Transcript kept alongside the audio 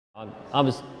I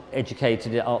was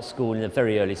educated at art school in the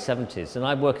very early 70s, and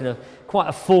I work in quite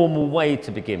a formal way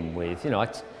to begin with. You know,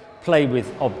 I play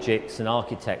with objects and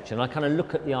architecture, and I kind of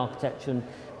look at the architecture and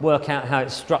work out how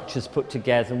its structure's put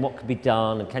together and what could be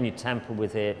done and can you tamper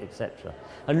with it, etc.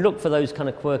 And look for those kind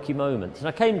of quirky moments. And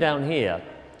I came down here,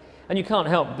 and you can't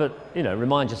help but, you know,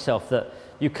 remind yourself that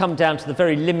you come down to the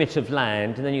very limit of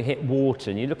land and then you hit water,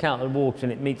 and you look out at the water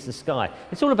and it meets the sky.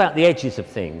 It's all about the edges of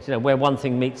things, you know, where one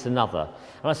thing meets another.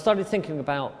 And I started thinking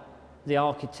about the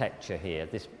architecture here,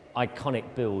 this iconic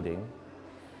building,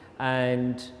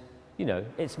 and you know,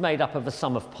 it's made up of a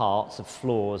sum of parts, of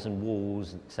floors and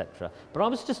walls, etc. But I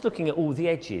was just looking at all the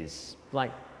edges,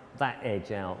 like that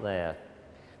edge out there.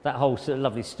 That whole sort of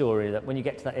lovely story that when you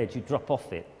get to that edge, you drop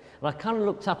off it. And I kind of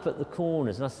looked up at the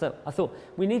corners, and I thought,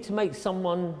 we need to make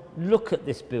someone look at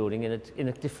this building in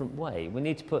a different way. We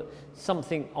need to put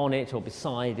something on it or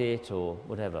beside it or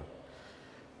whatever.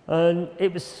 And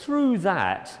it was through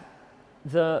that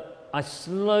I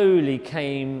slowly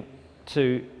came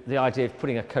to the idea of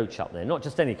putting a coach up there. Not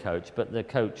just any coach, but the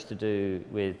coach to do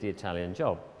with the Italian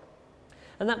job.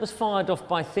 And that was fired off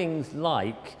by things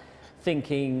like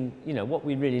thinking, you know, what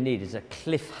we really need is a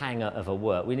cliffhanger of a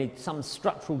work. We need some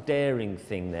structural daring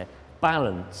thing there,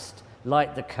 balanced,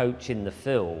 like the coach in the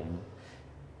film,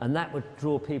 and that would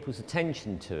draw people's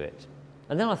attention to it.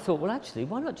 And then I thought, well, actually,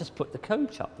 why not just put the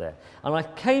coach up there? And I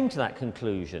came to that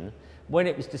conclusion when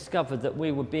it was discovered that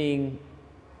we were being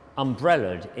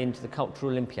umbrellaed into the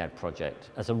Cultural Olympiad project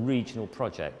as a regional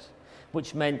project,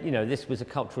 which meant, you know, this was a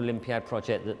Cultural Olympiad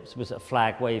project that was a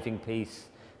flag-waving piece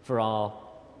for our,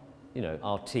 you know,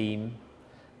 our team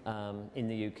in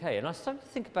the UK. And I started to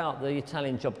think about the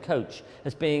Italian job coach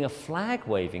as being a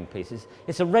flag-waving piece.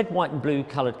 It's a red, white and blue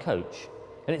coloured coach.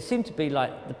 And it seemed to be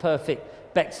like the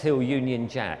perfect Bexhill Union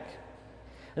Jack.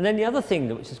 And then the other thing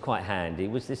which was quite handy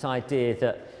was this idea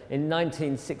that in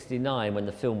 1969, when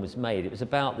the film was made, it was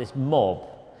about this mob,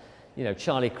 you know,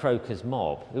 Charlie Croker's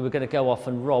mob, who were going to go off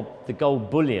and rob the gold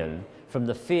bullion from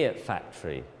the Fiat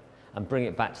factory and bring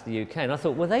it back to the UK. And I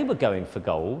thought, well, they were going for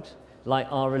gold, like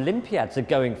our Olympiads are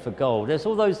going for gold. There's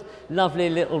all those lovely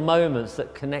little moments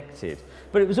that connected.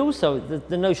 But it was also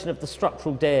the notion of the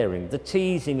structural daring, the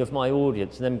teasing of my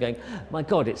audience and them going, my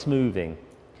God, it's moving.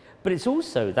 But it's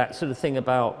also that sort of thing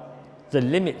about the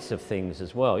limits of things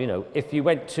as well. You know, if you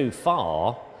went too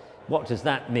far, what does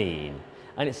that mean?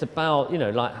 And it's about, you know,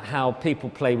 like how people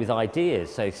play with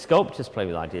ideas. So sculptors play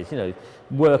with ideas, you know,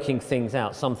 working things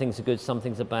out. Some things are good, some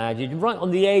things are bad. You're right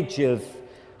on the edge of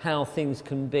how things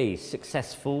can be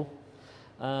successful.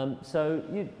 So,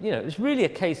 you know, it was really a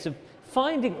case of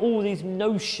finding all these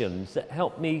notions that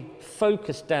helped me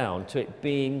focus down to it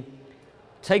being,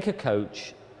 take a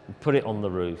coach, put it on the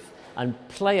roof and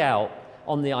play out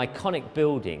on the iconic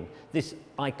building this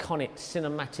iconic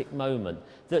cinematic moment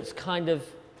that's kind of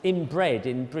inbred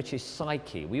in British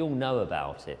psyche. We all know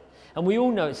about it, and we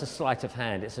all know it's a sleight of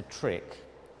hand, it's a trick,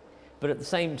 but at the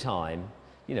same time,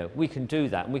 you know, we can do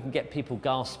that and we can get people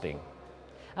gasping.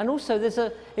 And also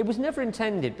it was never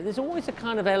intended, but there's always a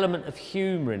kind of element of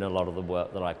humour in a lot of the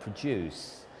work that I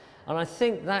produce, and I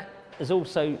think that has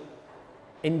also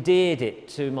endeared it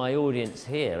to my audience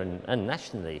here and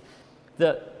nationally,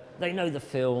 that they know the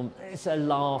film, it's a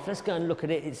laugh, let's go and look at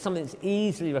it, it's something that's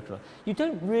easily recognised. You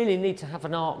don't really need to have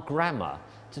an art grammar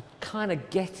to kind of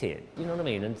get it, you know what I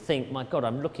mean, and think, my God,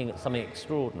 I'm looking at something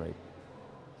extraordinary.